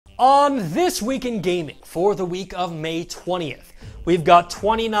On This Week in Gaming for the week of May 20th, we've got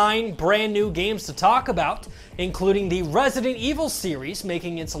 29 brand new games to talk about, including the Resident Evil series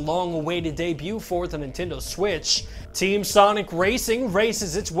making its long-awaited debut for the Nintendo Switch. Team Sonic Racing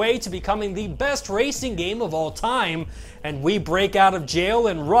races its way to becoming the best racing game of all time, and we break out of jail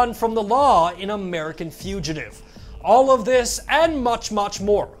and run from the law in American Fugitive. All of this and much, much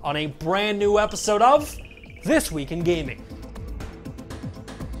more on a brand new episode of This Week in Gaming.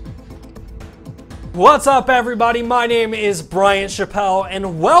 What's up, everybody? My name is Brian Chappelle,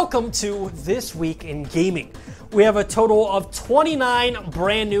 and welcome to This Week in Gaming. We have a total of 29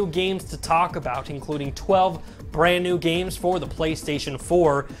 brand new games to talk about, including 12 brand new games for the PlayStation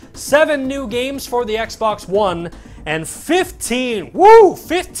 4, 7 new games for the Xbox One, and 15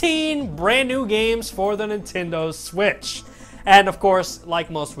 brand new games for the Nintendo Switch. And of course,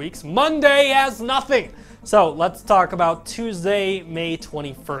 like most weeks, Monday has nothing. So let's talk about Tuesday, May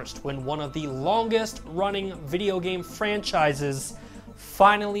 21st, when one of the longest running video game franchises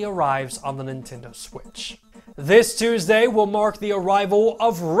finally arrives on the Nintendo Switch. This Tuesday will mark the arrival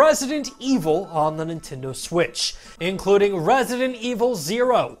of Resident Evil on the Nintendo Switch, including Resident Evil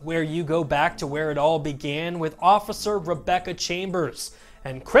 0, where you go back to where it all began with Officer Rebecca Chambers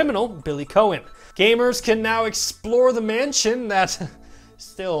and criminal Billy Cohen. Gamers can now explore the mansion that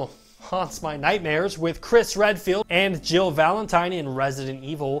still haunts my nightmares with Chris Redfield and Jill Valentine in Resident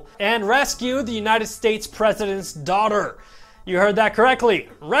Evil, and rescue the United States President's daughter. You heard that correctly.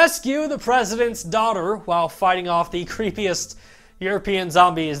 Rescue the President's daughter while fighting off the creepiest European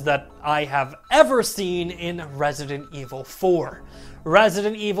zombies that I have ever seen in Resident Evil 4.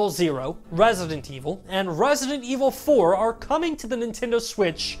 Resident Evil 0, Resident Evil, and Resident Evil 4 are coming to the Nintendo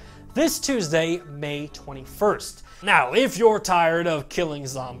Switch this Tuesday, May 21st. Now, if you're tired of killing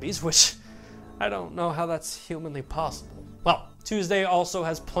zombies, which I don't know how that's humanly possible, well, Tuesday also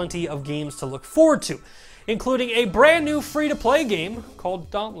has plenty of games to look forward to, including a brand new free-to-play game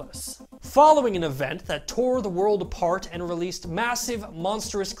called Dauntless. Following an event that tore the world apart and released massive,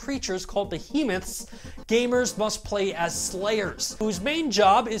 monstrous creatures called behemoths, gamers must play as slayers, whose main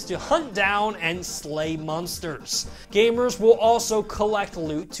job is to hunt down and slay monsters. Gamers will also collect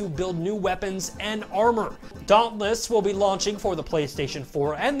loot to build new weapons and armor. Dauntless will be launching for the PlayStation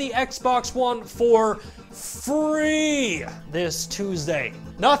 4 and the Xbox One for free this Tuesday.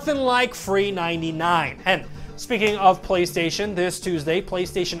 Nothing like free 99. And speaking of PlayStation, this Tuesday,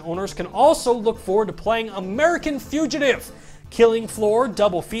 PlayStation owners can also look forward to playing American Fugitive, Killing Floor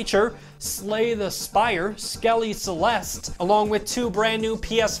double feature, Slay the Spire, Skelly Celeste, along with 2 brand new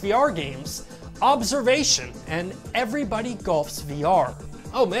PSVR games, Observation, and Everybody Golfs VR.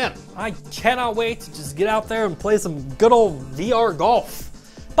 Oh man, I cannot wait to just get out there and play some good old VR golf.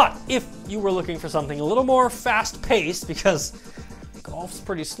 But if you were looking for something a little more fast-paced, because golf's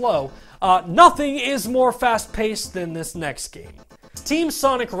pretty slow, nothing is more fast-paced than this next game. Team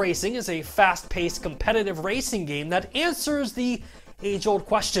Sonic Racing is a fast-paced competitive racing game that answers the age-old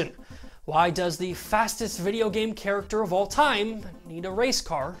question: why does the fastest video game character of all time need a race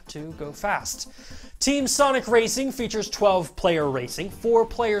car to go fast? Team Sonic Racing features 12-player racing,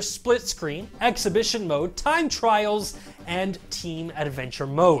 4-player split screen, exhibition mode, time trials, and team adventure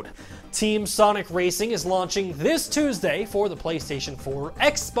mode. Team Sonic Racing is launching this Tuesday for the PlayStation 4,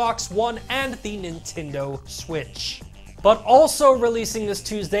 Xbox One, and the Nintendo Switch. But also releasing this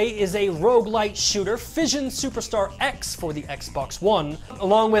Tuesday is a roguelite shooter, Fission Superstar X, for the Xbox One,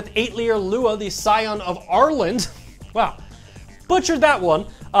 along with Aetlir Lua, the Scion of Arland. Wow, butchered that one.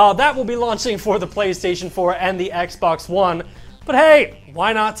 That will be launching for the PlayStation 4 and the Xbox One. But hey,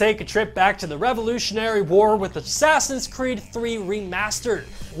 why not take a trip back to the Revolutionary War with Assassin's Creed 3 Remastered,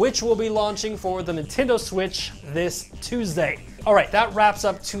 which will be launching for the Nintendo Switch this Tuesday. Alright, that wraps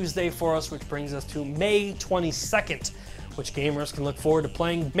up Tuesday for us, which brings us to May 22nd, which gamers can look forward to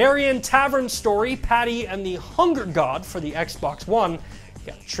playing Marion Tavern Story, Patty and the Hunger God for the Xbox One.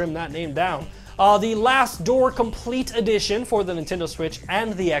 Gotta trim that name down. The Last Door Complete Edition for the Nintendo Switch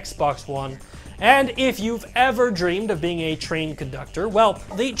and the Xbox One. And if you've ever dreamed of being a train conductor, well,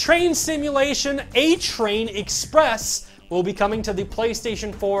 the train simulation A-Train Express will be coming to the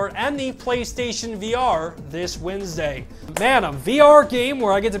PlayStation 4 and the PlayStation VR this Wednesday. Man, a VR game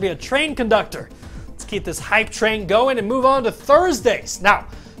where I get to be a train conductor. Let's keep this hype train going and move on to Thursdays. Now,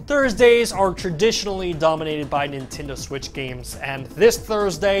 Thursdays are traditionally dominated by Nintendo Switch games, and this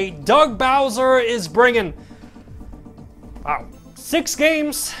Thursday, Doug Bowser is bringing, 6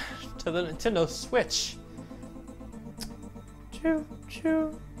 games to the Nintendo Switch. Choo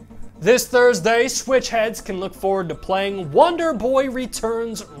choo. This Thursday, Switch heads can look forward to playing Wonder Boy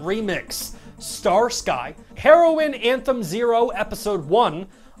Returns Remix, Star Sky, Heroine Anthem 0 Episode 1,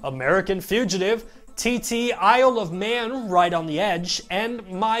 American Fugitive, TT Isle of Man right on the edge, and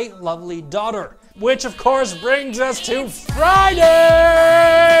My Lovely Daughter. Which of course brings us to Friday!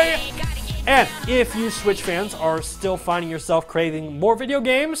 And if you Switch fans are still finding yourself craving more video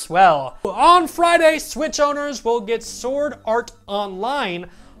games, well, on Friday, Switch owners will get Sword Art Online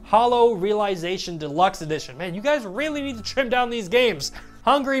Hollow Realization Deluxe Edition. Man, you guys really need to trim down these games.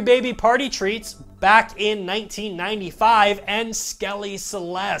 Hungry Baby Party Treats back in 1995 and Skelly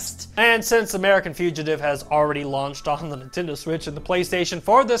Celeste. And since American Fugitive has already launched on the Nintendo Switch and the PlayStation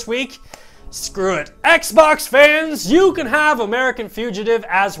 4 this week, screw it. Xbox fans, you can have American Fugitive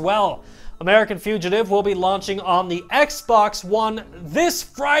as well. American Fugitive will be launching on the Xbox One this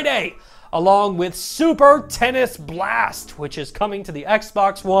Friday, along with Super Tennis Blast, which is coming to the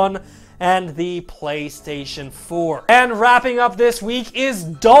Xbox One and the PlayStation 4. And wrapping up this week is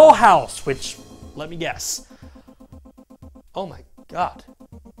Dollhouse, which, let me guess. Oh my god.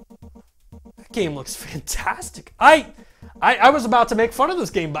 That game looks fantastic. I was about to make fun of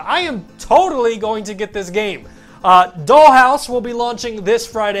this game, but I am totally going to get this game. Dollhouse will be launching this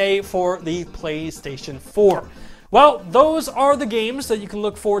Friday for the PlayStation 4. Well, those are the games that you can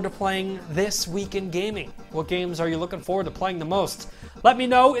look forward to playing this week in gaming. What games are you looking forward to playing the most? Let me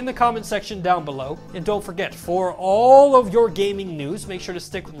know in the comment section down below. And don't forget, for all of your gaming news, make sure to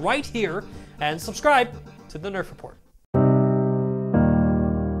stick right here and subscribe to the Nerf Report.